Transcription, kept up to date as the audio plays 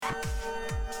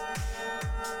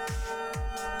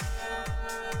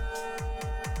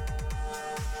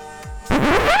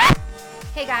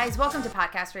guys, welcome to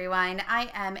Podcast Rewind. I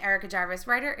am Erica Jarvis,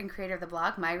 writer and creator of the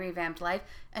blog My Revamped Life,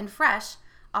 and fresh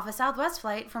off a Southwest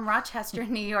flight from Rochester,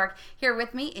 New York. Here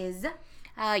with me is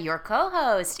your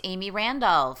co-host, Amy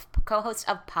Randolph, co-host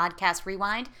of Podcast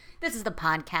Rewind. This is the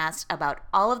podcast about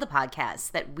all of the podcasts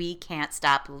that we can't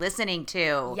stop listening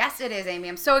to. Yes, it is, Amy.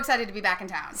 I'm so excited to be back in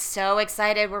town. So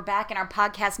excited. We're back in our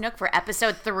podcast nook for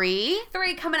episode 3.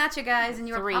 3 coming at you guys, and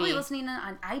you're probably listening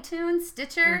on iTunes,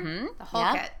 Stitcher, the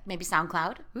whole kit. Maybe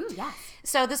SoundCloud. Ooh, yes.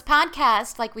 So this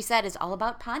podcast, like we said, is all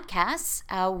about podcasts.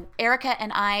 Erica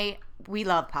and I, we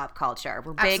love pop culture.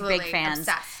 We're big fans.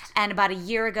 Obsessed. And about a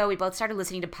year ago, we both started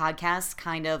listening to podcasts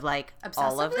kind of like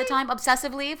all of the time.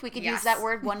 Obsessively, if we could use that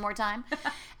word one more time.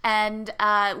 And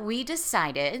we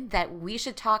decided that we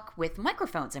should talk with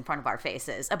microphones in front of our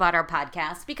faces about our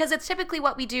podcast because it's typically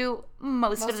what we do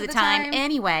most of the time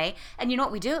anyway. And you know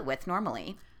what we do it with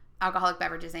normally? Alcoholic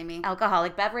beverages, Amy.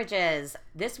 Alcoholic beverages.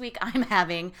 This week I'm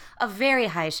having a very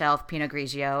high shelf Pinot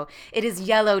Grigio. It is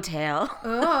Yellowtail.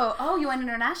 Oh, you went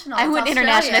international. I went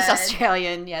international. It's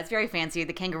Australian. Yeah, it's very fancy.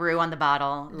 The kangaroo on the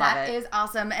bottle. Love it. That is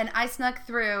awesome. And I snuck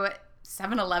through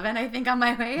 7-Eleven, I think, on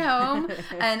my way home.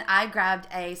 And I grabbed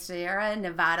a Sierra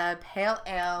Nevada Pale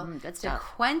Ale to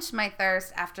quench my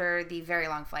thirst after the very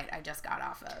long flight I just got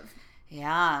off of.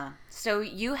 Yeah. So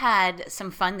you had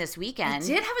some fun this weekend. I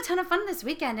did have a ton of fun this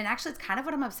weekend, and actually it's kind of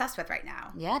what I'm obsessed with right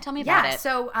now. Yeah, tell me about it.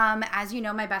 So as you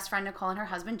know, my best friend Nicole and her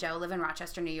husband Joe live in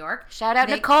Rochester, New York. Shout out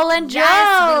Nicole and Joe!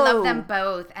 Yes, we love them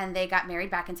both, and they got married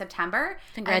back in September.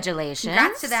 Congratulations.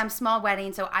 Congrats to them, small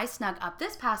wedding. So I snuck up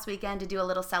this past weekend to do a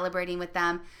little celebrating with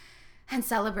them, and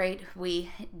celebrate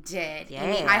we did.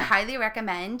 Yeah. I highly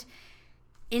recommend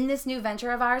in this new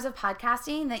venture of ours of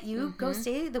podcasting that you go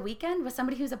stay the weekend with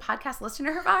somebody who's a podcast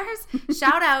listener of ours.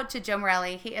 Shout out to Joe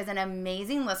Morelli. He is an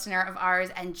amazing listener of ours,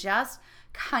 and just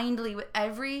kindly with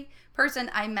every person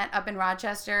I met up in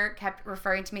Rochester kept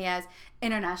referring to me as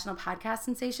international podcast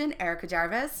sensation Erica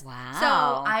Jarvis. Wow. So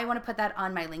I want to put that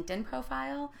on my LinkedIn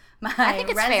profile. I think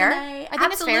it's fair. I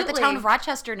think it's fair. The town of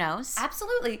Rochester knows.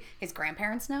 Absolutely. His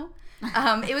grandparents know.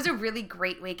 It was a really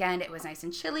great weekend. It was nice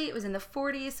and chilly. It was in the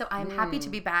 40s, so I'm happy to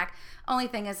be back. Only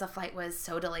thing is the flight was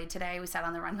so delayed today. We sat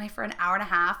on the runway for an hour and a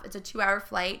half. It's a 2-hour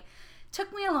flight.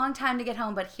 Took me a long time to get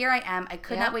home, but here I am. I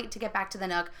could not wait to get back to the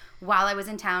Nook. While I was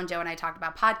in town, Joe and I talked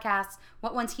about podcasts,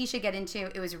 what ones he should get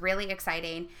into. It was really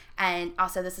exciting. And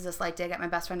also, this is a slight dig at my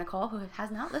best friend Nicole, who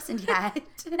has not listened yet.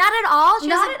 Not at all?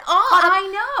 Not at all.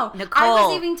 I know. Nicole, I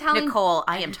was even telling Nicole,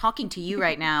 I am talking to you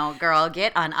right now, girl.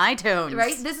 Get on iTunes.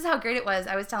 Right? This is how great it was.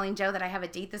 I was telling Joe that I have a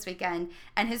date this weekend,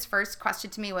 and his first question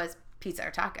to me was, pizza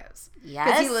or tacos? Yes.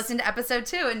 Because he listened to episode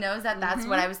 2 and knows that that's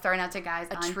what I was throwing out to guys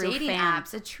on dating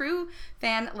apps. A true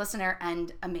fan, listener,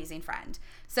 and amazing friend.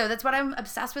 So that's what I'm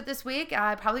obsessed with this week.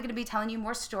 I'm probably going to be telling you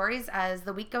more stories as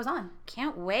the week goes on.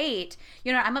 Can't wait.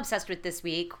 You know, I'm obsessed with this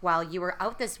week. While you were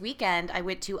out this weekend, I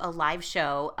went to a live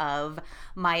show of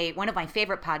one of my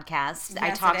favorite podcasts. Yes, I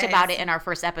talked about it in our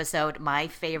first episode, My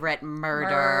Favorite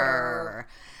Murder.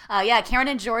 Karen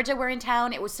and Georgia were in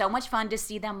town. It was so much fun to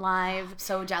see them live.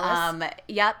 So jealous.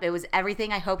 Yep, it was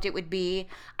everything I hoped it would be.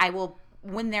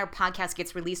 When their podcast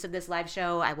gets released of this live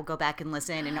show, I will go back and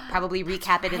listen and probably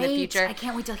recap it in the future. I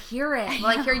can't wait to hear it. Will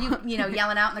I hear you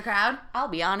yelling out in the crowd? I'll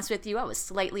be honest with you, I was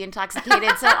slightly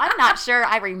intoxicated, so I'm not sure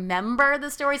I remember the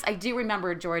stories. I do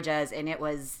remember Georgia's, and it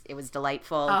was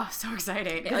delightful. Oh, so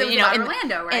exciting. Because it was about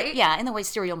Orlando, right? And the way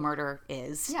serial murder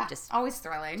is. Yeah, just always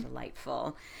thrilling.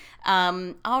 Delightful.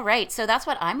 All right, so that's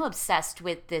what I'm obsessed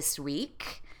with this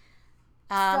week.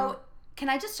 So can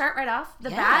I just start right off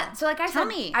the bat? So tell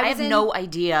me. I have no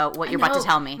idea what you're about to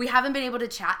tell me. We haven't been able to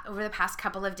chat over the past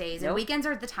couple of days. And weekends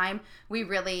are the time we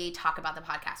really talk about the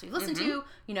podcast. We listen to,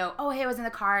 I was in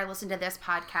the car, I listened to this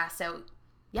podcast. So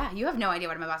yeah, you have no idea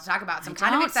what I'm about to talk about. So I'm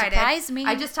kind of excited. Surprise me.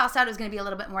 I just tossed out it was going to be a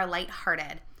little bit more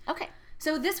lighthearted. Okay.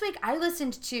 So this week I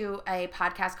listened to a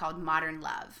podcast called Modern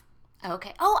Love.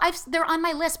 Okay. Oh, they're on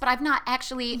my list, but I've not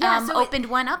actually opened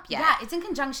one up yet. Yeah, it's in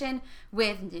conjunction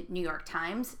with New York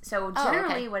Times. So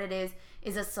generally what it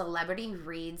is a celebrity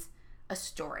reads a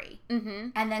story. Mm-hmm.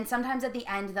 And then sometimes at the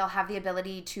end, they'll have the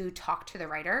ability to talk to the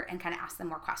writer and kind of ask them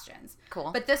more questions.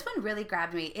 Cool. But this one really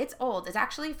grabbed me. It's old. It's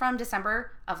actually from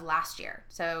December of last year.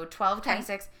 So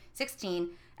 12/26/16.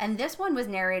 And this one was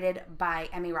narrated by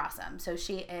Emmy Rossum. So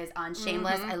she is on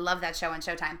Shameless. I love that show on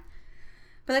Showtime.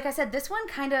 But like I said, this one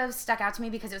kind of stuck out to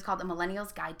me because it was called The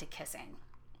Millennial's Guide to Kissing.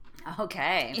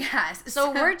 Okay. Yes.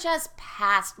 So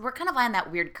we're kind of on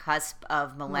that weird cusp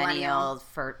of millennials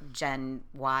for Gen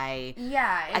Y.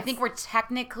 Yeah. I think we're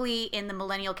technically in the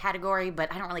millennial category,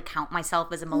 but I don't really count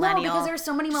myself as a millennial. No, because there's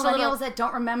so many millennials that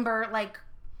don't remember, like,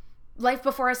 life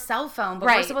before a cell phone, but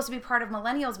Right. we're supposed to be part of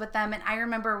millennials with them. And I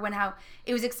remember how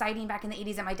it was exciting back in the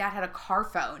 80s that my dad had a car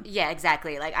phone. Yeah,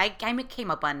 exactly. Like I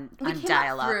came up on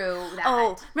dial-up. Through that.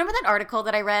 Oh, remember that article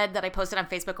that I read that I posted on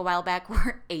Facebook a while back?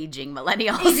 We're aging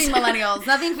millennials. Aging millennials.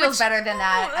 Nothing feels better than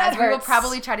that. that As we will hurts.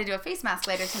 probably try to do a face mask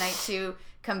later tonight to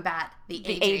combat the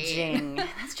aging.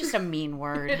 That's just a mean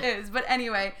word. It is. But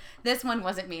anyway, this one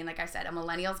wasn't mean. Like I said, A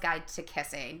Millennial's Guide to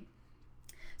Kissing.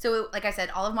 So, like I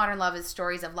said, all of modern love is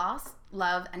stories of loss,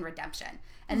 love, and redemption.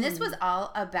 And this was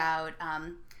all about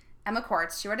Emma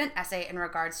Quartz. She wrote an essay in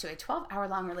regards to a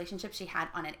 12-hour-long relationship she had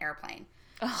on an airplane.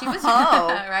 She was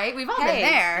right. We've all been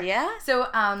there. Yeah. So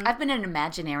I've been in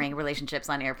imaginary relationships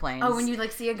on airplanes. when you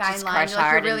like see a guy in line, you're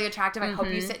like, you're really attractive. I hope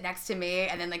you sit next to me,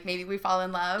 and then like maybe we fall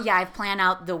in love. Yeah, I've planned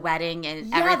out the wedding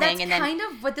and Yeah, everything, that's and then kind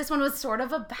of what this one was sort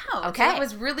of about. Okay. So it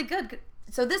was really good.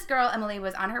 So this girl, Emily,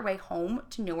 was on her way home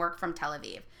to Newark from Tel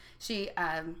Aviv. She,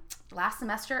 last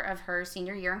semester of her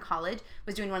senior year in college,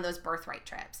 was doing one of those birthright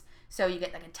trips. So you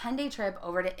get like a 10-day trip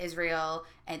over to Israel,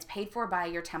 and it's paid for by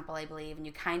your temple, I believe, and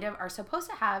you kind of are supposed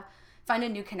to find a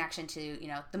new connection to,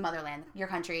 the motherland, your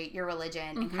country, your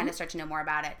religion, and kind of start to know more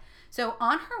about it. So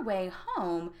on her way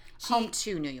home, home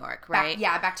to New York, right?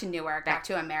 Back to Newark, back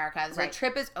to America. So Right. the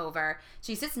trip is over.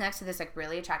 She sits next to this like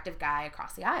really attractive guy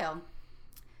across the aisle.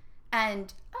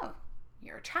 And,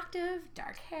 you're attractive,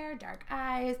 dark hair, dark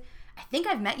eyes. I think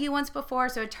I've met you once before.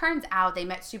 So it turns out they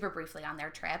met super briefly on their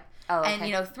trip. Oh,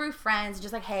 okay. And, through friends,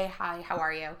 just like, hey, hi, how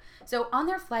are you? So on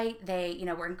their flight, they,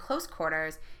 were in close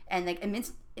quarters and like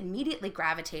immediately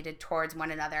gravitated towards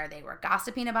one another. They were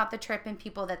gossiping about the trip and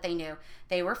people that they knew.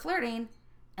 They were flirting,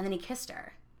 and then he kissed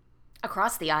her.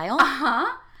 Across the aisle?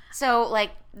 Uh-huh. So,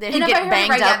 like, they And didn't if I get heard banged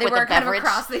right, up they with were the kind beverage? of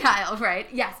across the aisle, right?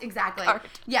 Yes, exactly. Cart.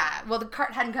 Yeah, well, the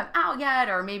cart hadn't come out yet,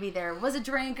 or maybe there was a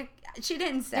drink. She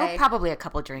didn't say. There were probably a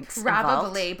couple drinks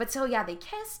Probably. involved. But so, yeah, they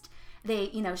kissed.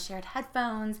 They, shared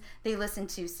headphones. They listened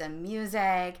to some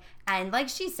music. And like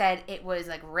she said, it was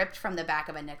like ripped from the back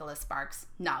of a Nicholas Sparks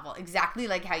novel. Exactly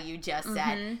like how you just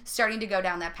said. Starting to go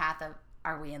down that path of,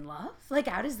 are we in love? Like,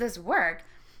 how does this work?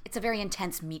 It's a very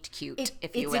intense meet cute,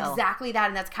 if you will. It's exactly that,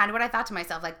 and that's kind of what I thought to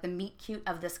myself, like the meet cute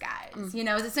of the skies. As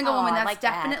a single woman, that's like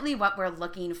definitely what we're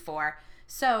looking for.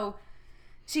 So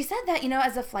she said that,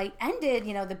 as the flight ended,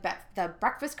 the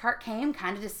breakfast cart came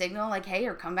kind of to signal, like, hey,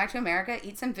 you're coming back to America,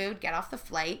 eat some food, get off the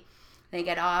flight. They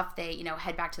get off, they,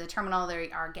 head back to the terminal. They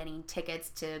are getting tickets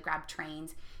to grab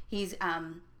trains. He's,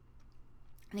 I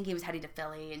think he was headed to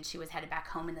Philly, and she was headed back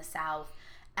home in the South.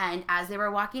 And as they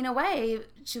were walking away,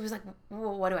 she was like,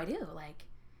 well, what do I do? Like,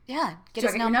 Yeah. do I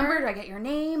get your number? Do I get your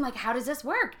name? Like, how does this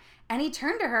work? And he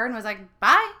turned to her and was like,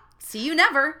 bye. See you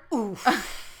never. Oof.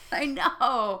 I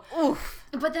know. Oof.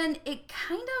 But then it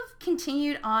kind of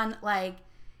continued on, like,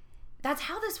 that's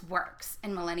how this works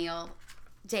in millennial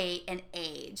day and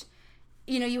age.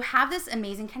 You have this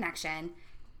amazing connection,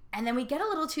 and then we get a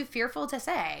little too fearful to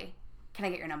say, can I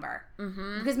get your number?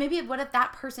 Mm-hmm. Because maybe what if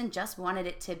that person just wanted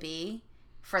it to be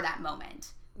for that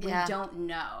moment? We don't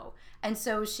know. And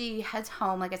so she heads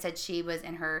home. Like I said, she was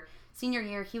in her senior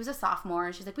year. He was a sophomore.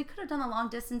 And she's like, we could have done the long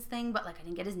distance thing, but like I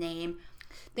didn't get his name.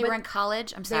 They were in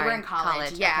college? I'm sorry. They were in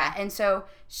college. Yeah. Okay. And so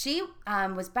she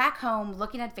was back home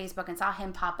looking at Facebook and saw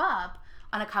him pop up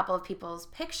on a couple of people's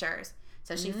pictures.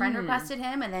 So she friend requested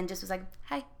him and then just was like,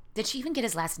 hey. Did she even get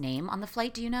his last name on the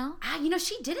flight? Do you know?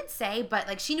 She didn't say, but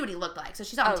like she knew what he looked like. So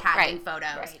she saw him tagged in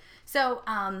photos. Right. So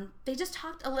they just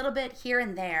talked a little bit here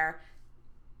and there.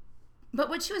 But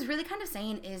what she was really kind of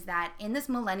saying is that in this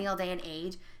millennial day and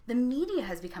age, the media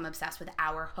has become obsessed with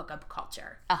our hookup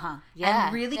culture. Yeah.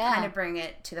 And really kind of bring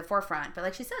it to the forefront. But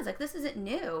like she says, like this isn't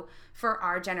new for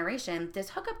our generation.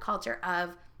 This hookup culture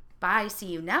of bye, see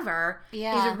you never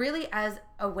is really as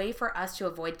a way for us to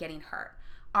avoid getting hurt.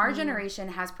 Our generation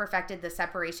has perfected the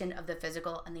separation of the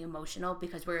physical and the emotional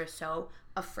because we're so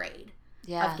afraid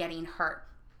of getting hurt.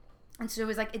 And so it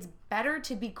was like, it's better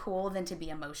to be cool than to be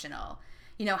emotional.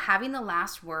 Having the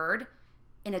last word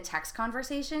in a text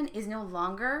conversation is no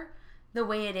longer the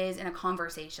way it is in a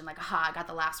conversation. Like, I got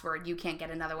the last word. You can't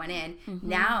get another one in. Mm-hmm.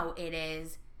 Now it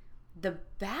is the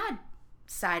bad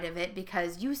side of it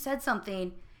because you said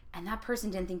something and that person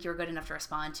didn't think you were good enough to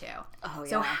respond to. Oh, yeah.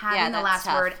 So having the last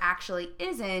word actually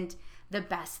isn't the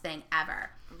best thing ever.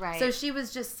 Right. So she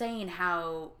was just saying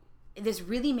how this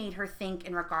really made her think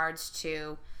in regards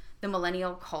to the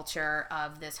millennial culture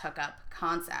of this hookup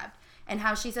concept. And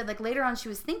how she said, like, later on she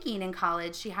was thinking in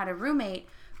college, she had a roommate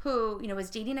who, was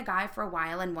dating a guy for a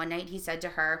while. And one night he said to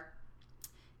her,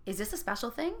 is this a special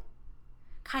thing?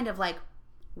 Kind of like,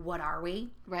 what are we?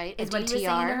 Right. Is what he was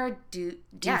saying to her.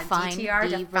 Define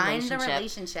the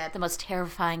relationship. The most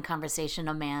terrifying conversation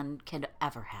a man can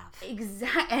ever have.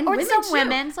 Exactly. And or women some too.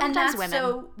 women, sometimes women.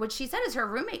 So what she said is her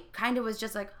roommate kind of was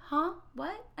just like, huh?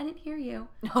 What? I didn't hear you.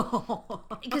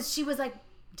 Because she was like,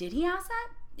 did he ask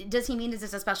that? Does he mean is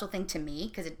this a special thing to me?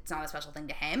 Because it's not a special thing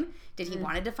to him. Did he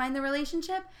want to define the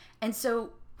relationship? And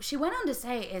so she went on to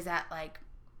say is that like,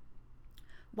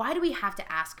 why do we have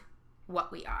to ask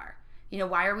what we are? You know,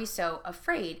 why are we so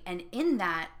afraid? And in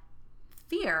that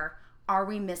fear, are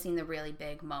we missing the really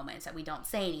big moments that we don't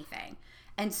say anything?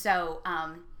 And so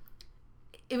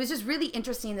it was just really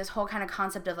interesting, this whole kind of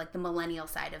concept of like the millennial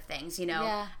side of things, you know?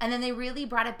 Yeah. And then they really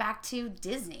brought it back to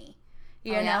Disney.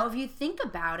 You know, if you think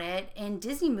about it, in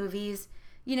Disney movies,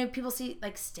 you know, people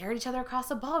stare at each other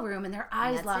across a ballroom and their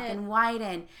eyes lock and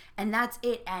widen, and that's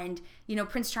it. And, you know,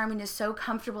 Prince Charming is so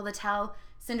comfortable to tell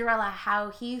Cinderella how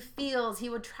he feels. He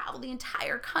would travel the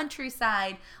entire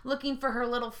countryside looking for her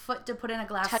little foot to put in a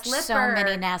glass slipper. So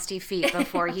many nasty feet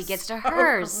before he gets to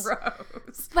hers.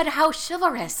 Gross. But how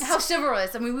chivalrous. How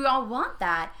chivalrous. I mean, we all want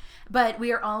that, but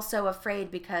we are also afraid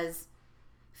because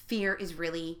fear is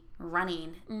really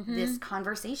running this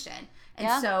conversation.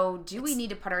 And so do we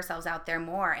need to put ourselves out there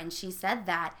more? And she said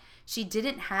that she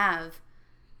didn't have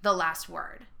the last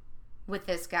word with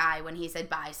this guy when he said,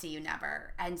 bye, see you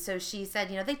never. And so she said,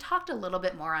 you know, they talked a little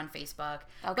bit more on Facebook.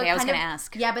 Okay, I was going to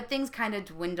ask. Yeah, but things kind of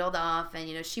dwindled off, and,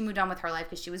 you know, she moved on with her life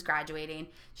because she was graduating.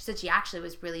 She said she actually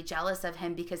was really jealous of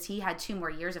him because he had 2 more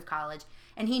years of college,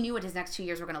 and he knew what his next 2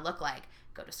 years were going to look like.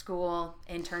 Go to school,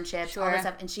 internships, all this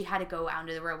stuff, and she had to go out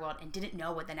into the real world and didn't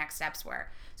know what the next steps were.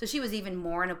 So she was even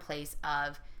more in a place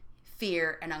of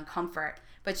fear and uncomfort.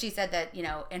 But she said that, you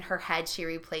know, in her head, she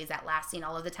replays that last scene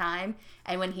all of the time.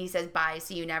 And when he says, bye,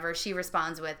 see you never, she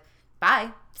responds with,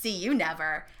 bye, see you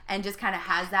never. And just kind of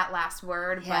has that last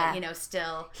word, but, you know,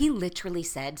 still. He literally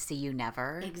said, see you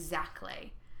never.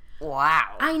 Exactly.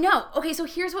 Wow. I know. Okay, so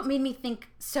here's what made me think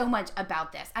so much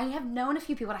about this. I have known a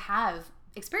few people to have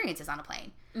experiences on a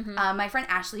plane. My friend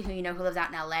Ashley, who you know, who lives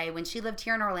out in LA, when she lived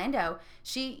here in Orlando,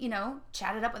 she, you know,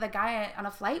 chatted up with a guy on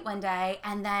a flight one day,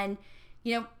 and then,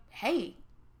 you know, hey,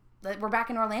 we're back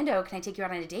in Orlando, can I take you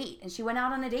out on a date? And she went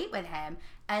out on a date with him,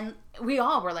 and we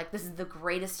all were like, this is the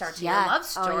greatest start to your love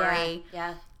story.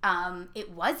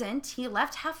 It wasn't. He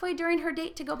left halfway during her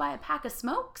date to go buy a pack of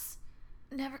smokes.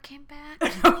 Never came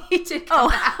back. No, he did come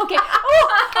back. Okay.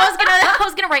 I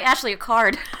was gonna write Ashley a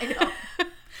card. I know.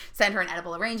 Send her an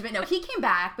edible arrangement. No, he came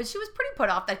back, but she was pretty put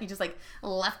off that he just like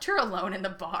left her alone in the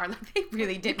bar. Like they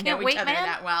really didn't know each other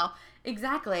that well.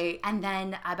 Exactly. And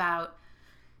then about,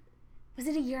 was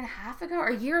it a year and a half ago or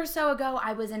a year or so ago,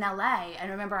 I was in LA, and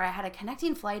I remember I had a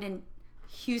connecting flight in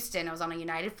Houston. I was on a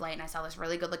United flight, and I saw this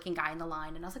really good looking guy in the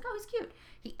line, and I was like, oh, he's cute.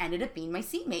 He ended up being my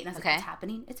seatmate, and I was like, it's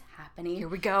happening. It's happening. Here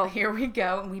we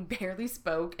go. And we barely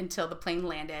spoke until the plane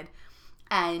landed.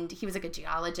 And he was like a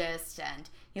geologist, and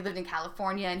he lived in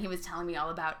California, and he was telling me all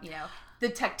about, you know, the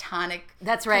tectonic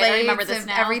That's right. I remember this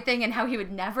now. Everything, and how he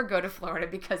would never go to Florida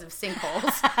because of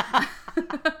sinkholes.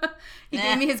 He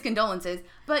gave me his condolences.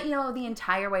 But, you know, the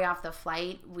entire way off the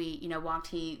flight, he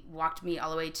walked me all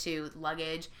the way to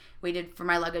luggage, waited for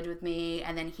my luggage with me,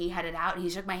 and then he headed out, and he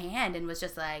shook my hand and was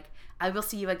just like, I will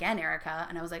see you again, Erica.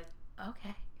 And I was like,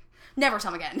 okay. Never saw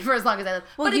him again for as long as I live.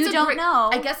 Well, but you don't know.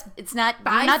 I guess it's not.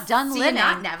 You're not done living.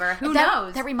 Not never. Who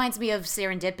knows? That reminds me of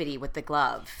Serendipity with the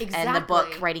glove and the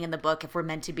book. Writing in the book, if we're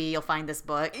meant to be, you'll find this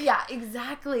book. Yeah,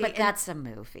 exactly. But that's a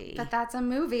movie.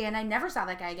 And I never saw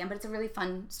that guy again. But it's a really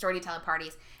fun story to tell at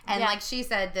parties. And like she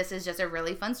said, this is just a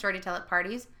really fun story to tell at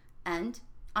parties and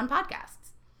on podcasts.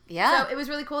 Yeah. So it was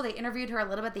really cool. They interviewed her a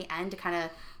little bit at the end to kind of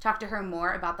talk to her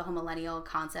more about the whole millennial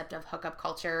concept of hookup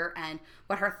culture and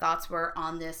what her thoughts were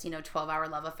on this, 12-hour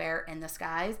love affair in the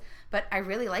skies. But I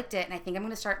really liked it, and I think I'm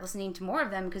going to start listening to more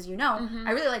of them because,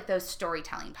 I really like those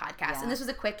storytelling podcasts. Yeah. And this was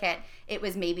a quick hit. It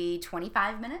was maybe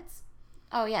 25 minutes.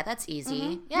 Oh, yeah, that's easy.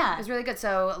 Mm-hmm. Yeah. It was really good.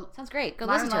 So sounds great. Go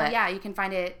listen to it. Yeah, you can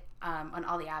find it on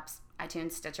all the apps,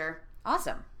 iTunes, Stitcher.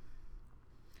 Awesome.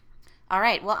 All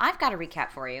right. Well, I've got a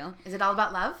recap for you. Is it all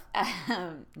about love?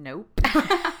 Nope.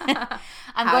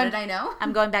 How did I know?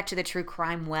 I'm going back to the true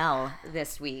crime well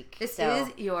this week. This is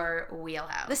your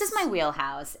wheelhouse. This is my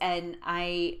wheelhouse, and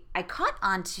I caught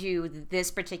onto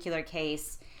this particular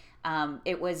case.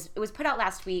 It was put out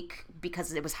last week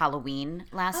because it was Halloween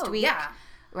last week. Yeah.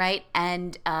 Right?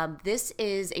 And this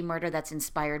is a murder that's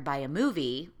inspired by a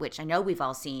movie, which I know we've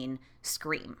all seen,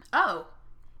 Scream. Oh,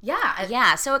 yeah.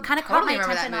 Yeah, so it kind of totally caught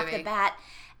my attention off the bat.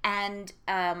 And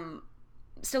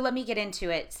so let me get into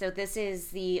it. So this is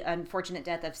the unfortunate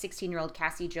death of 16-year-old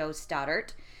Cassie Jo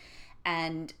Stoddart.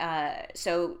 And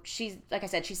so she's, like I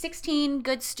said, she's 16,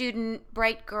 good student,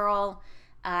 bright girl,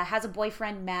 has a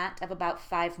boyfriend, Matt, of about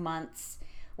 5 months.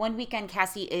 One weekend,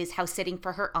 Cassie is house sitting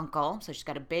for her uncle. So she's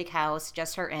got a big house,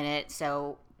 just her in it.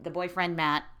 So the boyfriend,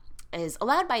 Matt, is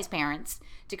allowed by his parents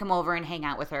to come over and hang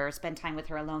out with her, spend time with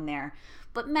her alone there.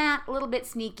 But Matt, a little bit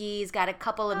sneaky, he's got a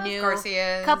couple of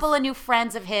new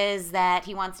friends of his that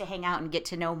he wants to hang out and get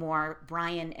to know more,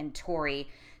 Brian and Tori.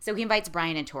 So he invites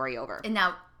Brian and Tori over. And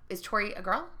now, is Tori a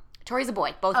girl? Tori's a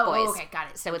boy, both boys. Oh, okay,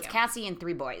 got it. So it's Cassie and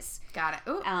 3 boys. Got it.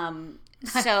 Ooh.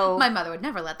 So my mother would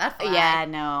never let that fly. Yeah,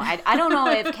 no. I don't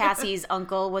know if Cassie's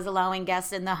uncle was allowing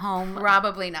guests in the home.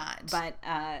 Probably not. But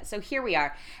so here we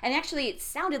are. And actually, it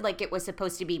sounded like it was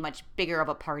supposed to be much bigger of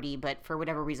a party, but for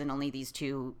whatever reason, only these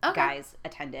 2 guys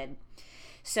attended.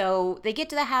 So they get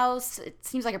to the house. It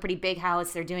seems like a pretty big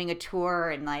house. They're doing a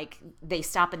tour, and like they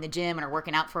stop in the gym and are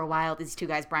working out for a while. These 2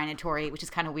 guys, Brian and Tori, which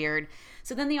is kind of weird.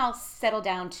 So then they all settle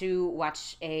down to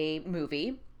watch a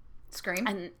movie. Scream?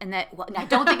 And that, well, I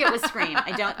don't think it was Scream.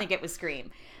 I don't think it was Scream.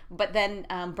 But then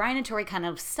Brian and Tori kind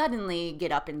of suddenly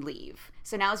get up and leave.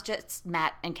 So now it's just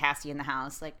Matt and Cassie in the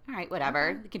house. Like, all right, whatever.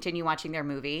 Okay. They continue watching their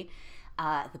movie.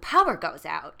 The power goes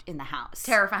out in the house.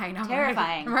 Terrifying. I'm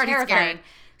already scared.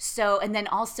 So, and then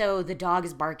also the dog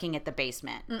is barking at the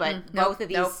basement. But both of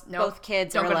these, both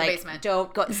kids don't are go like, to the basement.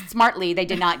 Don't go. Smartly, they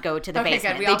did not go to the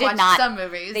basement. Good. We all watched some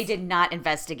movies. They did not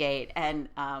investigate. And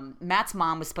Matt's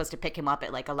mom was supposed to pick him up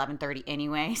at like 11:30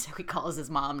 anyway. So he calls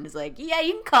his mom and is like, yeah,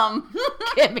 you can come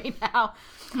get me now.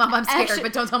 Mom, I'm scared,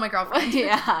 but don't tell my girlfriend.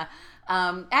 Yeah.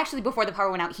 Actually, before the power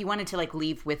went out, he wanted to like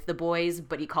leave with the boys,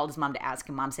 but he called his mom to ask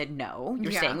him. Mom said, no,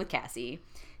 you're staying with Cassie.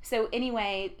 So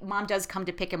anyway, Mom does come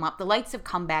to pick him up. The lights have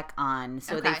come back on,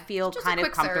 so they feel kind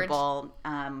of comfortable.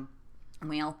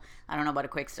 Well, I don't know about a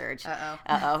quick surge.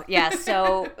 Uh-oh. Yeah,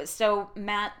 so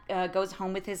Matt goes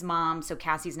home with his mom, so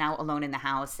Cassie's now alone in the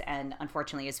house, and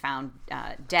unfortunately is found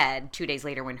dead 2 days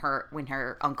later when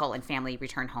her uncle and family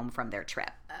return home from their trip.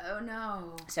 Oh,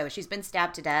 no. So she's been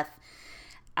stabbed to death.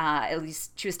 At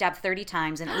least she was stabbed 30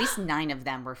 times, and at least 9 of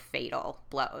them were fatal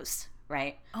blows.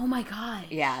 Right? Oh my God.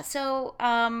 Yeah. So,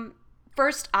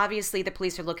 first, obviously, the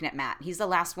police are looking at Matt. He's the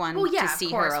last one to see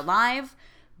her alive,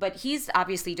 but he's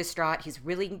obviously distraught. He's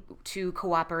willing to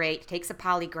cooperate, takes a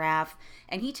polygraph,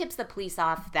 and he tips the police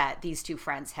off that these 2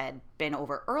 friends had been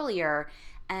over earlier,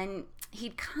 and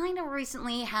he'd kind of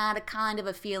recently had a kind of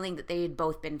a feeling that they had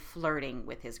both been flirting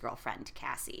with his girlfriend,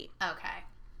 Cassie. Okay.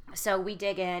 So we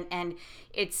dig in, and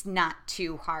it's not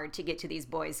too hard to get to these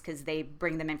boys because they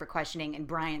bring them in for questioning, and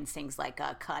Brian sings like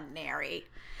a canary.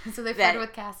 So they flirted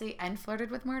with Cassie and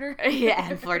flirted with murder? Yeah,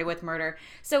 and flirted with murder.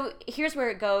 So here's where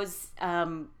it goes.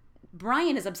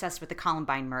 Brian is obsessed with the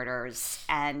Columbine murders,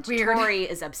 and Tori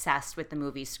is obsessed with the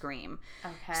movie Scream.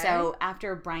 Okay. So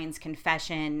after Brian's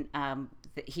confession,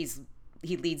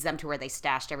 he leads them to where they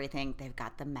stashed everything. They've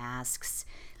got the masks.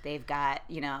 They've got,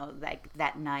 like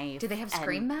that knife. Do they have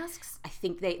Scream masks? I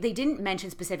think they didn't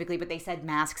mention specifically, but they said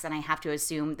masks, and I have to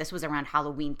assume this was around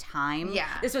Halloween time.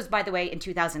 Yeah. This was, by the way, in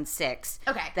 2006.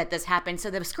 Okay. That this happened. So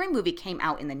the Scream movie came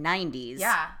out in the 90s.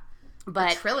 Yeah. But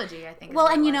the trilogy, I think. Well,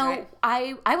 and right?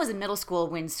 I was in middle school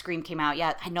when Scream came out.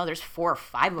 Yeah, I know there's 4 or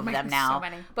 5 of them now. So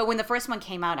many. But when the first one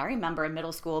came out, I remember in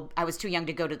middle school, I was too young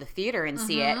to go to the theater and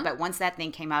see it. But once that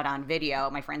thing came out on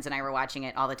video, my friends and I were watching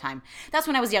it all the time. That's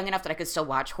when I was young enough that I could still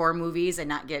watch horror movies and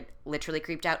not get literally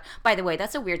creeped out. By the way,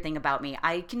 that's a weird thing about me.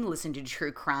 I can listen to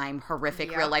true crime,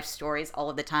 horrific real life stories all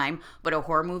of the time, but a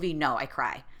horror movie, no, I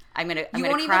cry. I'm gonna cry. You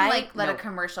won't even let a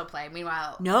commercial play.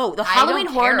 Meanwhile, no, the Halloween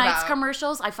Horror Nights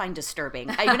commercials I find disturbing.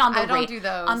 Even on the I don't do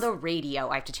those. On the radio,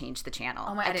 I have to change the channel.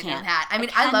 Oh my! I didn't know that. I mean,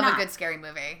 I love a good scary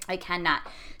movie. I cannot.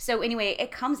 So anyway,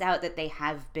 it comes out that they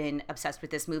have been obsessed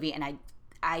with this movie, and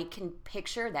I can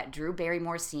picture that Drew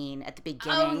Barrymore scene at the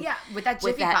beginning. Oh yeah, with that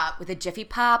Jiffy Pop, with the Jiffy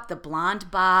Pop, the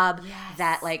blonde bob,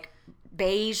 that like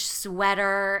beige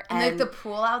sweater, and like the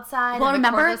pool outside. Well, and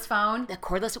remember the cordless phone. The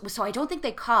cordless. So I don't think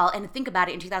they call. And think about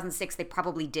it. In 2006, they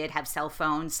probably did have cell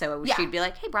phones. So she'd be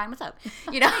like, "Hey, Brian, what's up?"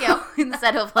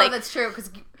 Instead of like, oh, that's true because.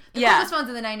 The cordless phones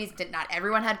in the 90s, not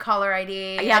everyone had caller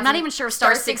ID. Yeah, I'm not even sure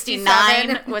Star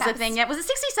 69 was a thing yet. Was it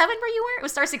 67 where you were? It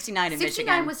was Star 69 in 69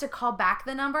 Michigan. was to call back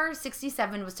the number.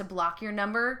 67 was to block your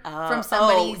number from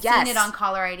somebody seeing it on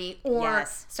caller ID or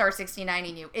Star 69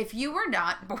 in you. If you were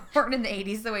not born in the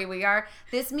 80s the way we are,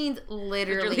 this means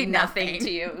literally nothing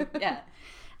to you. Yeah.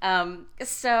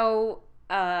 So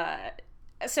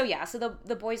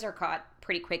the boys are caught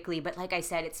pretty quickly. But like I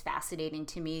said, it's fascinating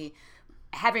to me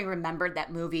having remembered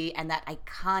that movie and that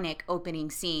iconic opening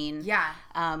scene,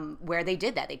 where they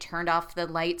did that. They turned off the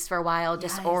lights for a while,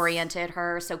 disoriented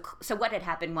her. So what had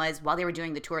happened was, while they were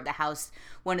doing the tour of the house,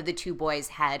 one of the two boys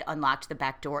had unlocked the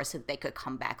back door so that they could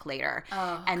come back later.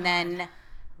 Then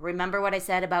remember what I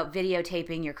said about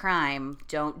videotaping your crime.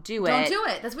 Don't do it. Don't do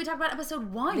it. That's what we talked about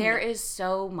episode 1. There is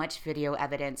so much video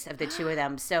evidence of the two of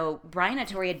them. So Brian and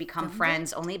Tori had become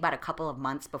friends only about a couple of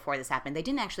months before this happened. They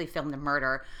didn't actually film the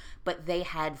murder, but they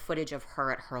had footage of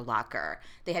her at her locker.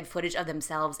 They had footage of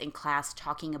themselves in class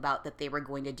talking about that they were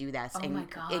going to do this and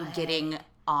getting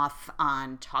off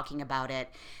on talking about it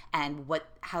and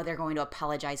how they're going to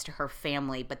apologize to her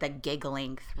family, but then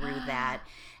giggling through that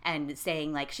and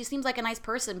saying, like, she seems like a nice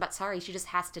person, but sorry, she just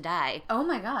has to die. Oh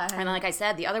my God. And like I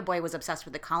said, the other boy was obsessed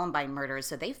with the Columbine murders,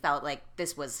 so they felt like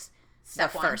this was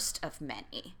Step the one. First of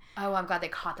many. Oh, I'm glad they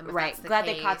caught them. Right, glad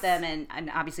they caught them,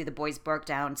 and obviously the boys broke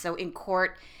down. So in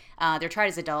court, they're tried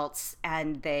as adults,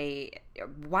 and they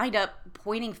wind up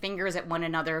pointing fingers at one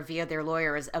another via their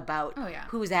lawyers about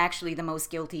who's actually the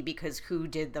most guilty because who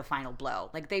did the final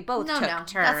blow. Like, they both took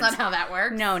turns. That's not how that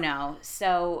works. No.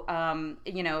 So, and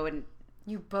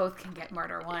you both can get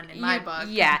murder one in my book.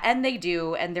 Yeah, and they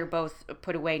do, and they're both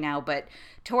put away now. But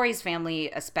Tori's family,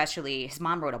 especially, his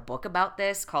mom wrote a book about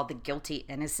this called The Guilty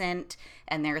Innocent,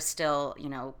 and they're still,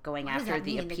 going after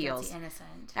the appeals. The Guilty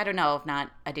Innocent? I don't know. If not,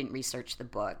 I didn't research the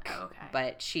book. Oh, okay.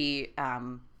 But she...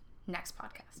 next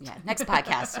podcast. Yeah, next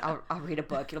podcast. I'll read a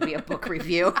book. It'll be a book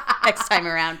review next time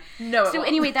around. No. So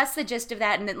anyway, that's the gist of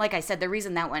that. And then, like I said, the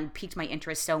reason that one piqued my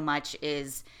interest so much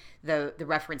is the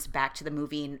reference back to the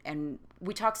movie. And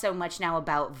we talk so much now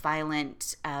about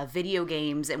violent video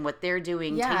games and what they're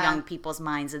doing to young people's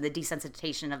minds and the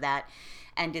desensitization of that.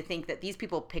 And to think that these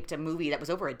people picked a movie that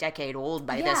was over a decade old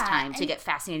by this time to get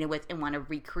fascinated with and want to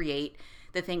recreate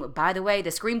the thing. By the way, the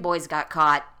Scream Boys got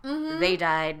caught. Mm-hmm. They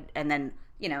died. And then...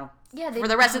 for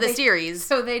the rest of the series.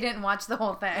 So they didn't watch the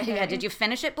whole thing. Yeah, did you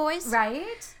finish it, boys?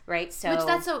 Right,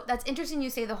 so... That's interesting you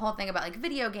say the whole thing about, like,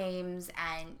 video games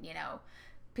and,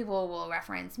 people will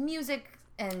reference music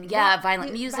and...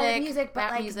 violent music.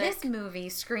 But, like, this movie,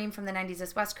 Scream from the 90s,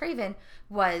 this Wes Craven,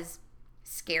 was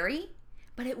scary,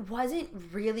 but it wasn't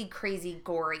really crazy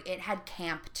gory. It had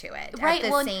camp to it at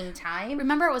the same time.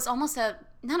 Remember, it was almost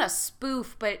not a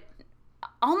spoof, but...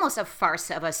 almost a farce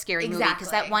of a scary movie,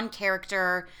 because that one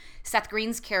character, Seth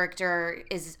Green's character,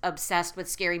 is obsessed with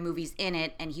scary movies in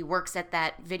it, and he works at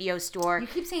that video store. You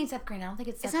keep saying Seth Green. I don't think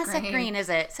it's Seth Green. It's not Seth Green, is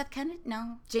it? Seth Kennedy?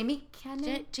 No. Jamie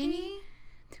Kennedy? Jamie?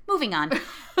 Moving on.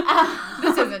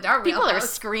 This isn't our People are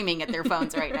screaming at their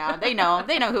phones right now. They know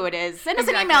who it is. Send us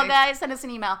an email, guys. Send us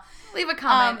an email. Leave a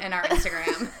comment in our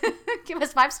Instagram. Give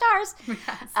us 5 stars.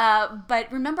 Yes. But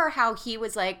remember how he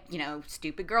was like,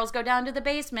 stupid girls go down to the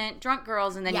basement, drunk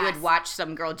girls, and then you would watch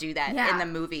some girl do that in the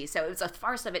movie. So it was a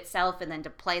farce of itself, and then to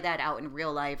play that out in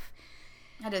real life.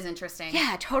 That is interesting.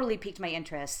 Yeah, totally piqued my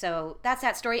interest. So that's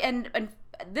that story. And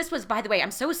this was, by the way, I'm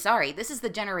so sorry. This is the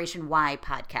Generation Y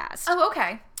podcast. Oh,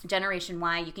 okay. Generation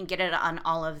Y. You can get it on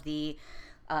all of the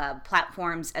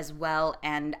platforms as well.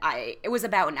 And it was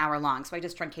about an hour long, so I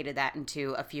just truncated that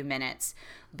into a few minutes.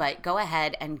 But go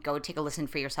ahead and go take a listen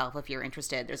for yourself if you're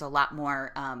interested. There's a lot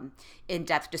more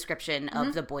in-depth description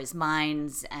of the boys'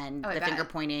 minds and the finger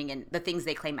pointing and the things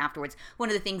they claim afterwards. One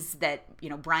of the things that,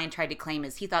 Brian tried to claim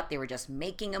is he thought they were just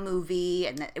making a movie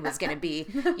and that it was going to be,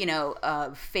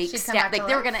 fake stab. Like,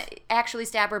 they were going to actually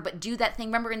stab her, but do that thing.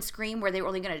 Remember in Scream where they were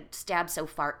only going to stab so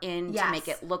far in to make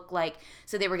it look like,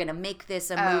 so they were going to make this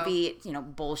a movie,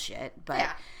 bullshit.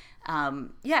 But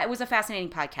it was a fascinating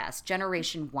podcast.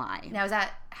 Generation Y. Now, does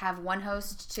that have one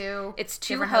host too? It's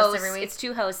 2 hosts every week. It's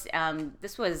 2 hosts.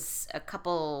 This was a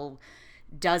couple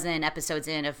dozen episodes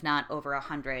in, if not over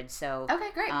 100. So okay,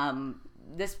 great.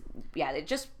 It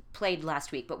just played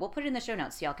last week, but we'll put it in the show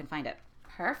notes so y'all can find it.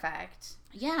 Perfect.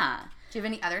 Yeah. Do you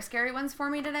have any other scary ones for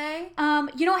me today? I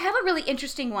have a really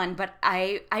interesting one, but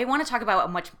I want to talk about a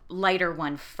much lighter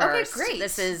one first. Okay, great.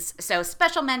 This is,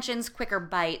 special mentions, quicker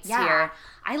bites here.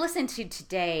 I listened to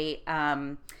today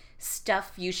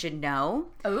Stuff You Should Know.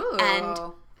 Ooh.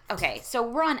 And, okay, so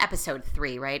we're on episode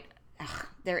 3, right? Ugh,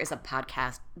 there is a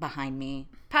podcast behind me.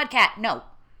 No.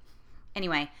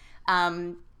 Anyway,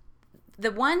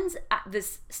 the ones,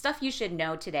 this Stuff You Should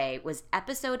Know today was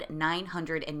episode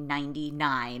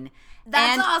 999.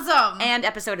 That's awesome. And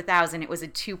episode 1000. It was a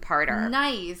 2-parter.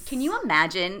 Nice. Can you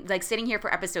imagine, like, sitting here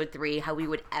for episode 3, how we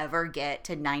would ever get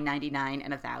to 999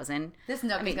 and 1000? This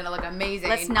nook is going to look amazing.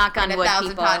 Let's knock on wood, 1,000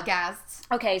 people. podcasts.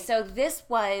 Okay, so this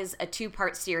was a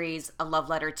 2-part series, a love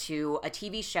letter to a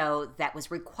TV show that was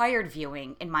required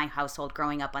viewing in my household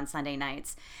growing up on Sunday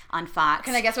nights on Fox.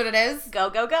 Can I guess what it is?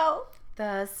 Go, go, go.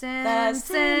 The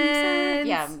Simpsons.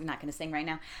 Yeah, I'm not going to sing right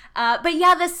now. But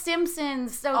yeah, The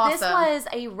Simpsons. So awesome. This was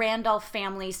a Randolph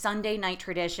family Sunday night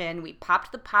tradition. We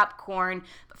popped the popcorn.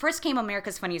 First came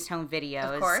America's Funniest Home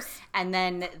Videos. Of course. And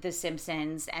then The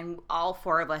Simpsons. And all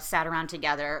four of us sat around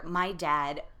together. My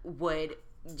dad would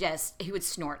he would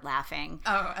snort laughing.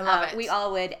 Oh, I love it. We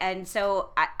all would. And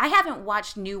so I haven't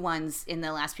watched new ones in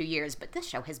the last few years, but this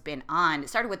show has been on. It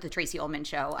started with the Tracy Ullman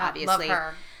Show, obviously. Love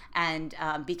her. And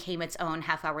became its own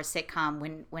half-hour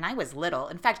sitcom when I was little.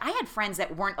 In fact, I had friends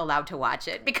that weren't allowed to watch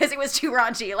it because it was too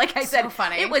raunchy. Like I said,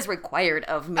 funny. It was required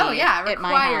of me. Oh yeah, at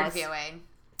my house. viewing.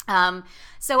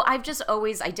 So I've just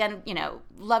always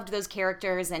loved those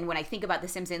characters, and when I think about The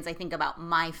Simpsons, I think about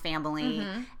my family.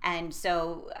 Mm-hmm. And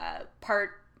so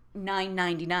part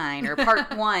 999 or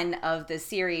part 1 of the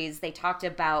series, they talked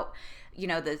about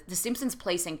the Simpsons'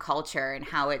 place in culture and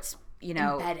how it's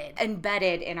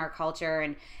embedded in our culture,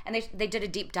 and they did a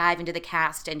deep dive into the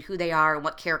cast and who they are and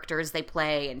what characters they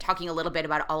play, and talking a little bit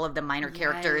about all of the minor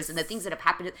characters and the things that have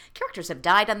happened. Characters have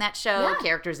died on that show. Yeah.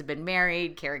 Characters have been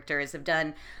married. Characters have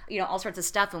done all sorts of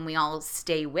stuff, and we all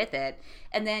stay with it.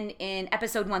 And then in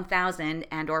episode 1000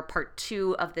 or part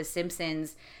 2 of The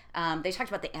Simpsons, they talked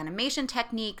about the animation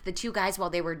technique. The two guys, while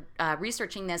they were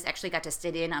researching this, actually got to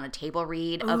sit in on a table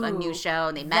read of a new show,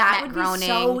 and they met Matt Groening.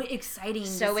 That would be so exciting.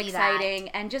 So exciting,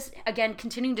 and just again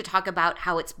continuing to talk about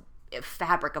how it's a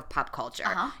fabric of pop culture.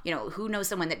 Who knows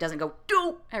someone that doesn't go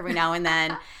 "do" every now and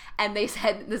then? And they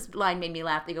said, this line made me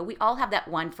laugh. They go, "We all have that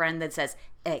one friend that says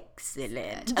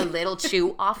excellent a little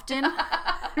too often,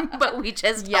 but we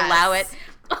just allow it."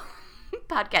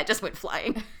 Podcast just went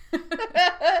flying.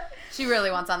 She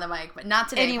really wants on the mic, but not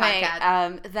today. Anyway,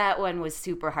 podcast. That one was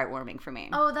super heartwarming for me.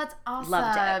 Oh, that's awesome.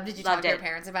 Loved it. Did you talk to your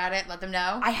parents about it? Let them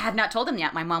know? I have not told them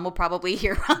yet. My mom will probably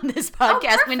hear on this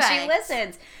podcast when she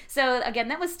listens. So again,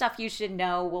 that was stuff you should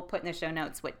know. We'll put in the show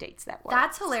notes what dates that was.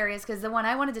 That's hilarious, because the one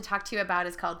I wanted to talk to you about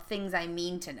is called Things I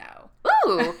Mean to Know.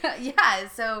 Ooh. Yeah,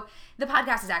 so the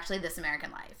podcast is actually This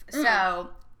American Life.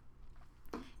 So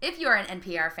if you're an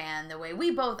NPR fan, the way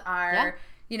we both are,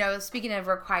 speaking of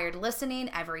required listening,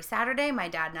 every Saturday, my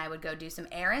dad and I would go do some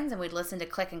errands, and we'd listen to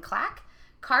Click and Clack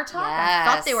Car Talk. Yes.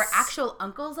 I thought they were actual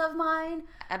uncles of mine.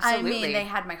 Absolutely. I mean, they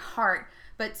had my heart.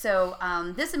 But so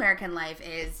This American Life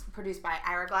is produced by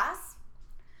Ira Glass.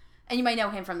 And you might know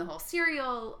him from the whole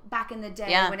Serial back in the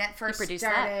day when it first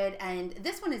started. And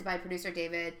this one is by producer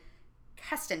David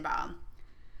Kestenbaum.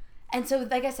 And so,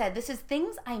 like I said, this is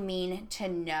Things I Mean to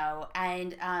Know.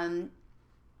 And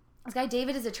this guy,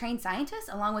 David, is a trained scientist,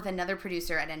 along with another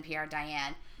producer at NPR,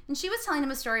 Diane. And she was telling him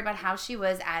a story about how she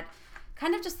was at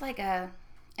kind of just like a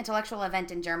intellectual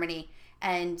event in Germany.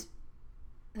 And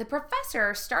the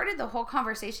professor started the whole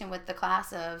conversation with the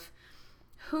class of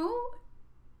who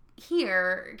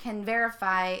here can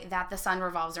verify that the sun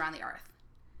revolves around the earth.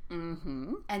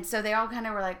 Mm-hmm. And so they all kind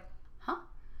of were like, huh?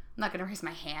 I'm not going to raise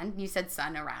my hand. You said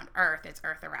sun around earth. It's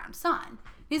earth around sun.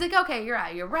 He's like, okay,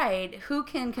 you're right. Who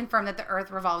can confirm that the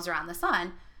earth revolves around the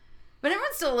sun? But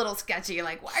everyone's still a little sketchy.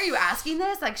 Like, why are you asking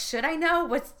this? Like, should I know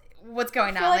what's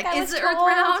going on? Like is the earth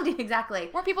round? Exactly.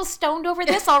 Weren't people stoned over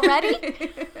this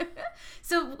already?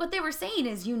 So what they were saying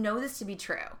is, you know this to be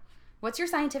true. What's your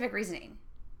scientific reasoning?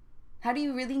 How do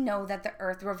you really know that the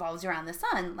earth revolves around the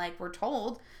sun? Like, we're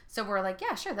told. So we're like,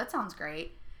 yeah, sure, that sounds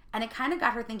great. And it kind of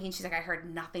got her thinking. She's like, I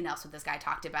heard nothing else what this guy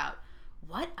talked about.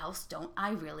 What else don't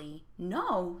I really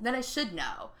know that I should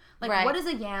know? Like, what is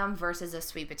a yam versus a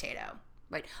sweet potato?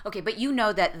 Right. Okay, but you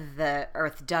know that the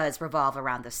earth does revolve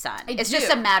around the sun. It's do.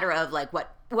 just a matter of like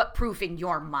what proof in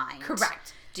your mind.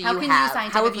 Correct. How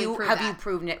have you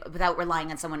proven it without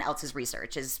relying on someone else's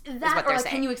research is what they're or like,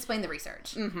 saying. Can you explain the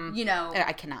research? Mm-hmm.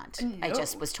 I cannot. No. I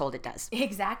just was told it does.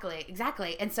 Exactly.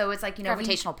 And so it's like,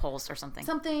 gravitational pulls or something.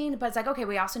 But it's like, okay,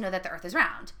 we also know that the earth is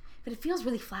round, but it feels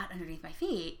really flat underneath my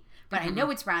feet. But I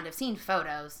know it's round. I've seen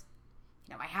photos.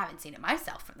 I haven't seen it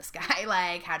myself from the sky.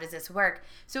 Like, how does this work?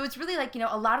 So it's really like,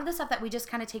 a lot of the stuff that we just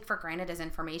kind of take for granted as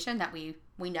information that we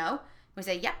know. We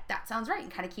say, yep, that sounds right,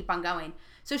 and kind of keep on going.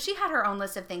 So she had her own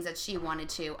list of things that she wanted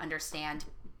to understand.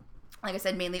 Like I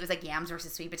said, mainly it was like yams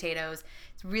versus sweet potatoes.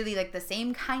 It's really like the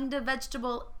same kind of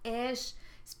vegetable-ish,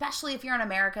 especially if you're in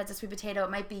America, it's a sweet potato.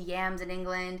 It might be yams in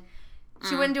England.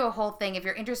 She wouldn't do a whole thing. If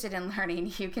you're interested in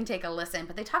learning, you can take a listen.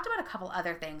 But they talked about a couple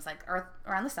other things, like Earth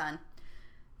around the sun,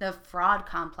 the fraud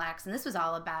complex. And this was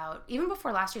all about, even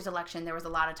before last year's election, there was a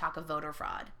lot of talk of voter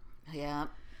fraud. Yeah.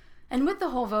 And with the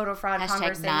whole voter fraud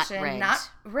conversation,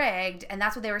 not rigged, and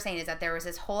that's what they were saying, is that there was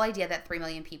this whole idea that 3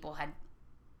 million people had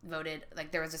voted,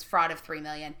 like there was this fraud of 3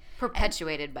 million.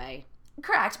 Perpetuated by...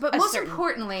 Correct, but most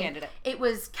importantly, candidate. It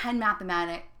was, can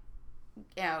mathematics,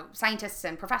 scientists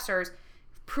and professors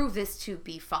prove this to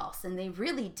be false. And they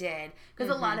really did, because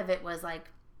a lot of it was like,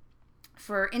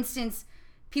 for instance,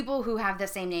 people who have the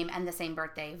same name and the same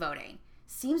birthday voting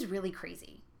seems really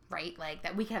crazy, right? Like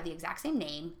that we could have the exact same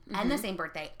name and the same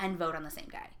birthday and vote on the same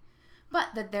day.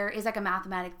 But that there is like a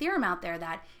mathematic theorem out there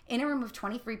that in a room of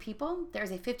 23 people, there's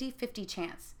a 50-50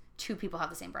 chance 2 people have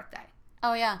the same birthday.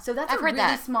 Oh, yeah. So that's a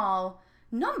really small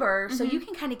number. So you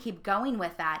can kind of keep going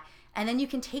with that. And then you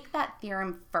can take that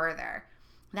theorem further.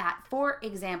 That, for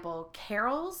example,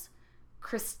 Carol's,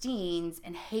 Christine's,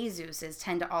 and Jesus's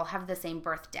tend to all have the same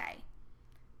birthday.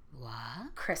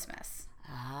 What? Christmas.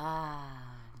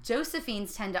 Ah.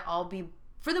 Josephine's tend to all be,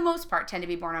 for the most part, tend to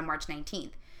be born on March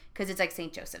 19th. Because it's like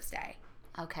St. Joseph's Day.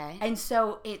 Okay. And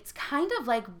so it's kind of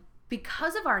like,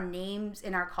 because of our names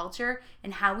in our culture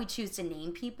and how we choose to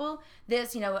name people,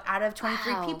 this, out of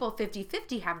 23 people,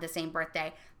 50-50 have the same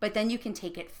birthday. But then you can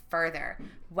take it further.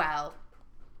 Well,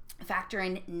 factor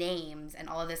in names and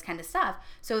all of this kind of stuff.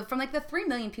 So from like the 3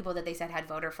 million people that they said had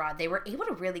voter fraud, they were able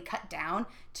to really cut down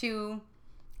to,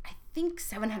 I think,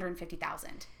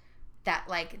 750,000. That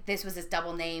like this was this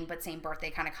double name but same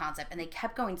birthday kind of concept, and they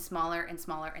kept going smaller and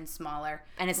smaller and smaller.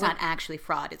 And it's not actually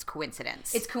fraud, it's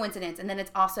coincidence. It's coincidence. And then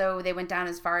it's also, they went down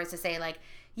as far as to say like,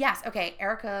 yes, okay,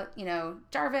 Erica,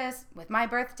 Jarvis with my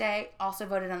birthday also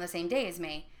voted on the same day as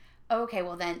me. Okay,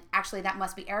 well then actually that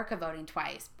must be Erica voting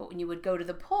twice. But when you would go to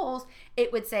the polls,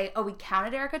 it would say, oh, we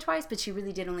counted Erica twice, but she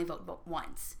really did only vote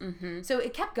once. So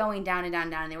it kept going down and down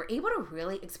and down, and they were able to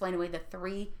really explain away the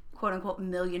 3 quote unquote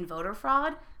million voter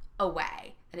fraud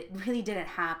away, that it really didn't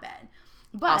happen.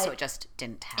 But also, it just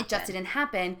didn't happen. It just didn't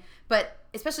happen, but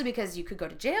especially because you could go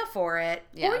to jail for it,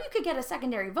 or you could get a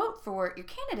secondary vote for your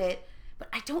candidate, but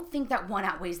I don't think that one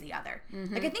outweighs the other.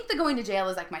 Like, I think the going to jail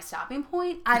is like my stopping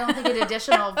point. I don't think an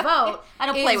additional vote I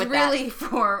don't play with really that.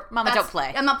 For... Mama, don't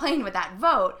play. I'm not playing with that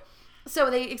vote.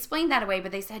 So they explained that away,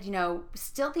 but they said,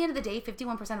 still at the end of the day,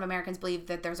 51% of Americans believe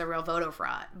that there's a real voter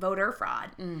fraud.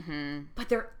 But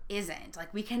there isn't.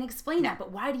 Like, we can explain that,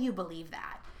 but why do you believe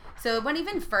that? So it went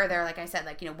even further, like I said,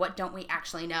 like, what don't we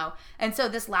actually know? And so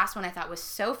this last one I thought was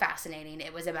so fascinating.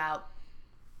 It was about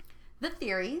the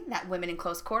theory that women in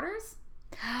close quarters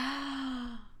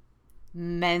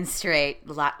menstruate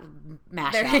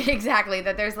mashup. Exactly.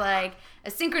 That there's like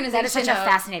a synchronization. That is such a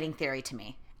fascinating theory to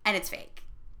me. And it's fake.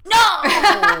 No!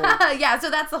 Yeah, so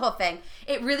that's the whole thing.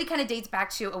 It really kind of dates back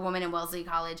to a woman in Wellesley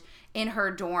College in her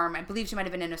dorm. I believe she might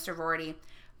have been in a sorority.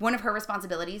 One of her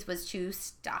responsibilities was to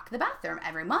stock the bathroom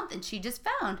every month, and she just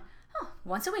found,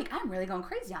 once a week, I'm really going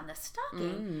crazy on this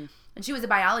stocking. And she was a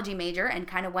biology major and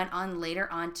kind of went on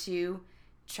later on to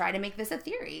try to make this a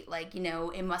theory. Like,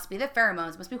 it must be the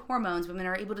pheromones, must be hormones. Women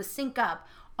are able to sync up,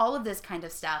 all of this kind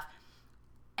of stuff.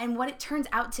 And what it turns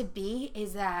out to be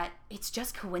is that it's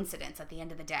just coincidence at the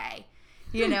end of the day.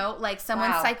 Like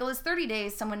someone's cycle is 30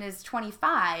 days, someone is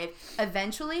 25.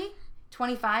 Eventually,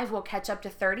 25 will catch up to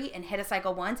 30 and hit a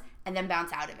cycle once and then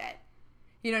bounce out of it.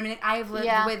 You know what I mean? I've lived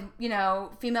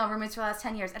with, female roommates for the last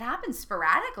 10 years. It happens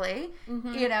sporadically,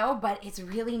 but it's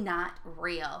really not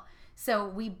real. So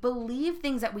we believe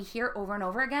things that we hear over and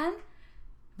over again,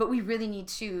 but we really need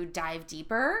to dive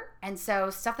deeper. And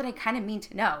so stuff that I kind of mean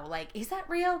to know, like, is that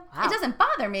real? Wow. It doesn't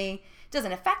bother me. It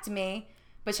doesn't affect me.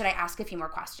 But should I ask a few more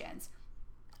questions?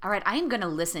 All right, I am going to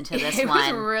listen to this one. It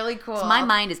was really cool. So my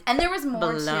mind is And there was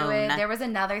more blown. to it. There was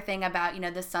another thing about,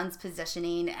 the sun's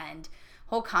positioning and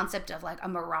whole concept of, like, a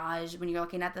mirage when you're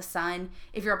looking at the sun.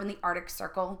 If you're up in the Arctic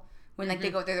Circle, when, like,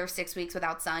 they go through their 6 weeks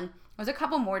without sun. There's a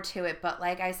couple more to it, but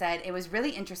like I said, it was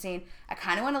really interesting. I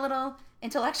kind of went a little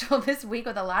intellectual this week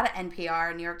with a lot of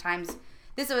NPR, New York Times.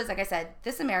 This was, like I said,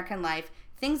 This American Life,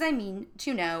 Things I Mean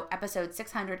to Know, episode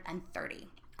 630.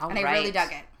 I really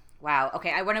dug it. Wow.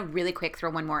 Okay, I want to really quick throw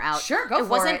one more out. Sure, go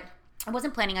for it. I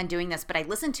wasn't planning on doing this, but I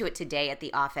listened to it today at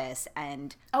the office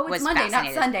and it's Monday,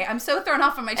 not Sunday. I'm so thrown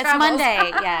off on my travels. It's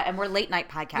Monday, yeah, and we're late night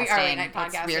podcasting. We are late night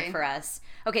podcasting. It's weird for us.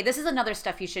 Okay, this is another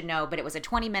Stuff You Should Know, but it was a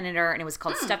 20-minuter, and it was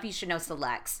called Stuff You Should Know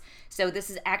Selects. So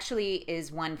this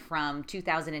is one from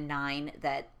 2009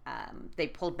 that they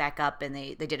pulled back up, and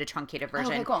they did a truncated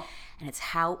version. Okay, cool. And it's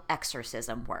how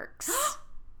exorcism works.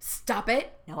 Stop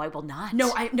it. No, I will not.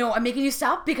 No, I'm making you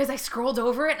stop because I scrolled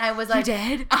over it and I was like... You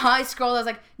did? I scrolled. I was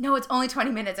like, no, it's only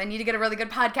 20 minutes. I need to get a really good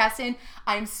podcast in.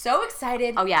 I'm so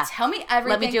excited. Oh, yeah. Tell me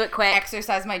everything. Let me do it quick.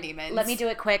 Exercise my demons. Let me do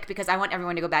it quick because I want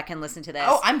everyone to go back and listen to this.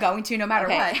 Oh, I'm going to no matter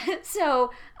what.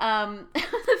 So,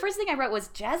 the first thing I wrote was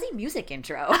jazzy music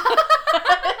intro.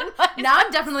 Now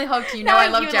I'm definitely hooked. I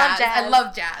love jazz. I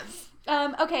love jazz.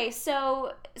 Okay,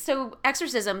 so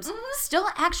exorcisms, still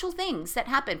actual things that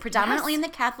happen, predominantly in the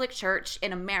Catholic Church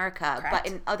in America, but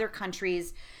in other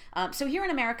countries. So here in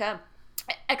America,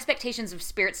 expectations of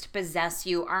spirits to possess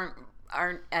you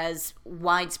aren't as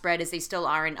widespread as they still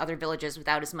are in other villages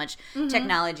without as much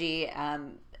technology.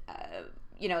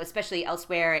 Especially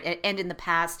elsewhere and in the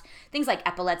past, things like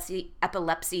epilepsy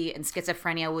and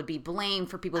schizophrenia would be blamed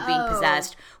for people being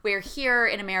possessed, where here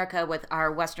in America with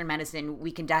our Western medicine,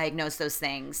 we can diagnose those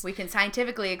things. We can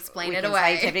scientifically explain it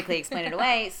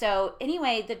away. So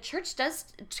anyway, the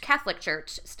Catholic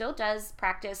Church still does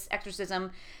practice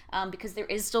exorcism because there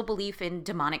is still belief in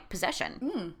demonic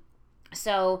possession.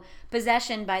 So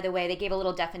possession, by the way, they gave a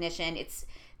little definition. It's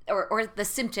or the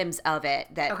symptoms of it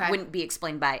that wouldn't be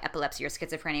explained by epilepsy or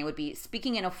schizophrenia would be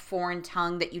speaking in a foreign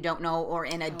tongue that you don't know, or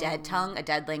in a dead tongue, a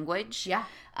dead language. Yeah.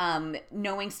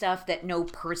 Knowing stuff that no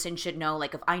person should know.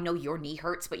 Like if I know your knee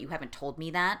hurts, but you haven't told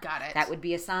me that. Got it. That would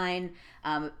be a sign.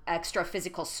 Extra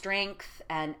physical strength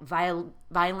and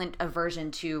violent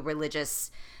aversion to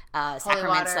religious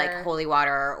sacraments like holy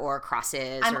water or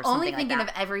crosses. I'm or only something thinking like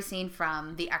of every scene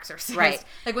from The Exorcist, right?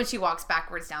 Like when she walks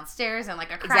backwards downstairs and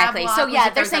like a crab walk. So yeah,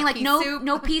 they're saying like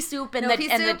no pea soup and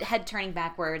the head turning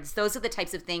backwards. Those are the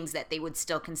types of things that they would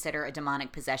still consider a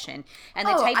demonic possession. And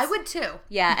the types, I would too.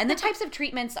 Yeah, and the types of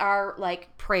treatments are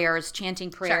like prayers,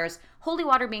 chanting prayers, holy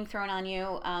water being thrown on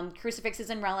you, crucifixes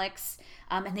and relics.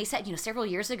 And they said, several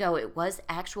years ago, it was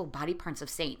actual body parts of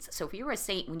saints. So if you were a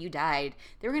saint when you died,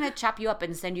 they were going to chop you up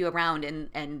and send you around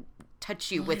and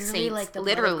touch you with saints. Like the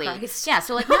literally. Blood of Christ. Yeah,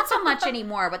 so like not so much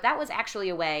anymore, but that was actually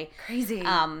a way. Crazy.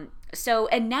 And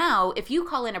now if you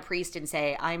call in a priest and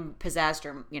say, I'm possessed,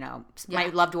 or, my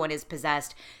loved one is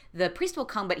possessed, the priest will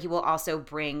come, but he will also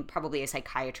bring probably a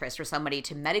psychiatrist or somebody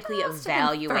to medically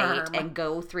evaluate and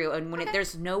go through. And when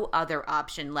there's no other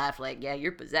option left, like, yeah,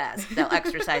 you're possessed, they'll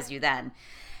exorcise you then.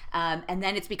 And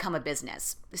then it's become a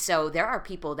business. So there are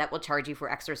people that will charge you for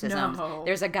exorcisms. No.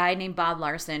 There's a guy named Bob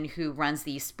Larson who runs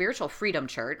the Spiritual Freedom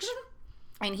Church.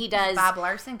 And he does Bob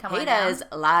Larson. He does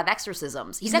live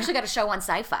exorcisms. He's actually got a show on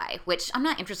Sci-Fi, which I'm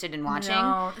not interested in watching.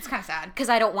 No, it's kind of sad because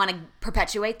I don't want to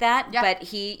perpetuate that. Yep. But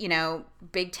he,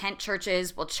 big tent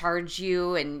churches will charge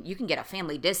you, and you can get a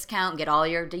family discount and get all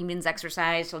your demons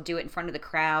exorcised. He'll do it in front of the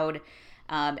crowd,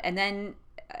 and then.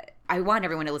 I want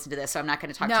everyone to listen to this, so I'm not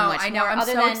going to talk too much more. I know. I'm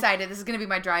so excited. This is going to be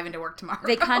my drive into work tomorrow.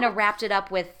 They kind of wrapped it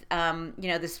up with,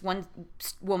 this one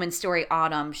woman's story,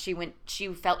 Autumn. She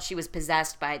felt she was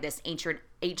possessed by this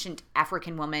ancient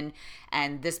African woman,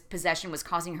 and this possession was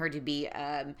causing her to be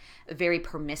very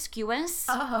promiscuous.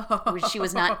 Oh. She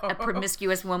was not a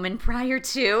promiscuous woman prior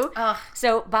to. Ugh.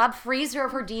 So Bob frees her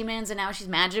of her demons, and now she's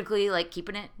magically like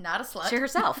keeping it not a slut to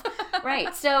herself.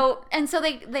 Right. So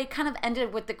they kind of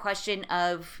ended with the question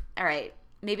of, all right,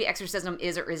 maybe exorcism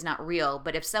is or is not real,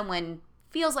 but if someone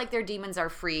feels like their demons are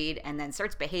freed and then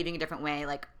starts behaving a different way,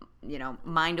 like,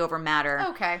 mind over matter.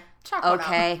 Okay.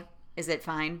 Is it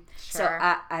fine? Sure.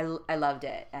 So I loved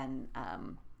it, and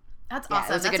that's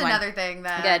awesome. That's another thing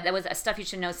that that was a Stuff You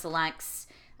Should Know selects.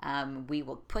 We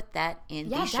will put that in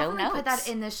the show notes. Put that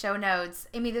in the show notes.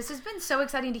 Amy, this has been so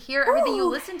exciting to hear everything you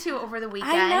listened to over the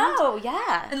weekend. I know,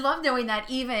 yeah. I love knowing that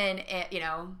even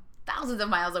thousands of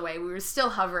miles away, we were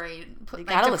still hovering to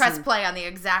press play on the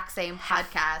exact same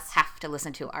podcast. Have to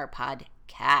listen to our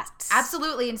podcasts.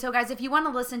 Absolutely. And so, guys, if you want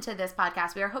to listen to this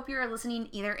podcast, we hope you're listening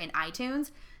either in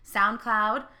iTunes,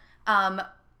 SoundCloud,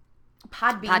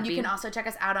 Podbean. You can also check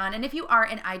us out on. And if you are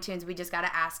in iTunes, we just got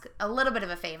to ask a little bit of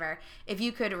a favor. If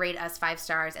you could rate us 5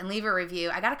 stars and leave a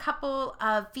review. I got a couple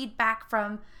of feedback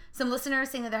from some listeners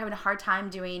saying that they're having a hard time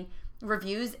doing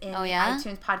reviews in the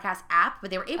iTunes podcast app,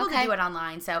 but they were able to do it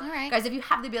online. So, guys, if you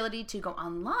have the ability to go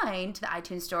online to the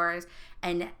iTunes stores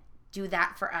and do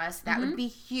that for us, that would be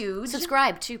huge.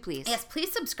 Subscribe too, please. Yes,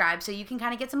 please subscribe so you can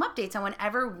kind of get some updates on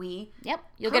whenever we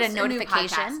you'll get a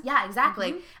notification. Yeah,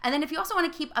 exactly. And then if you also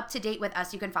want to keep up to date with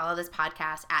us, you can follow this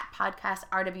podcast at Podcast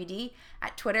RWD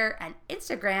at Twitter and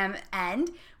Instagram. And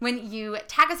when you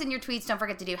tag us in your tweets, don't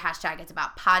forget to do hashtag It's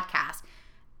About Podcast.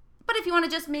 But if you want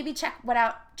to just maybe check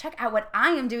out what I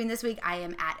am doing this week, I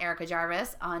am at Erica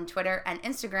Jarvis on Twitter and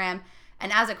Instagram.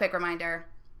 And as a quick reminder,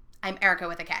 I'm Erica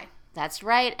with a K. That's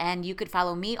right. And you could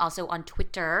follow me also on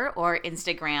Twitter or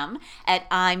Instagram at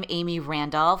I'm Amy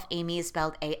Randolph. Amy is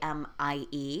spelled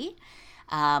A-M-I-E.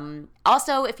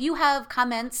 Also, if you have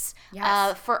comments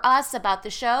for us about the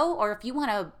show, or if you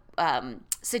want to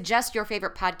suggest your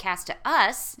favorite podcast to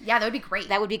us. Yeah, that would be great.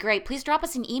 That would be great. Please drop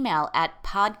us an email at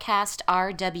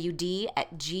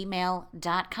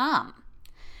podcastrwd@gmail.com.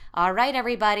 All right,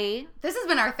 everybody. This has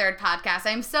been our 3rd podcast.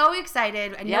 I'm so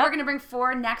excited. I know we're going to bring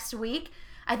 4 next week.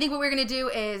 I think what we're going to do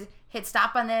is hit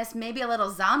stop on this. Maybe a little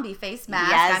zombie face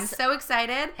mask. Yes. I'm so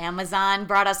excited. Amazon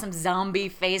brought us some zombie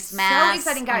face masks.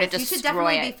 So exciting, guys. You should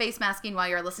definitely be face masking while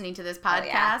you're listening to this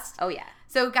podcast. Oh, yeah.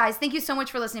 So, guys, thank you so much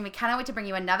for listening. We cannot wait to bring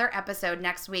you another episode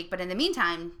next week. But in the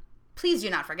meantime, please do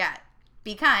not forget,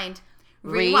 be kind,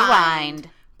 rewind.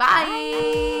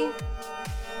 Bye. Bye.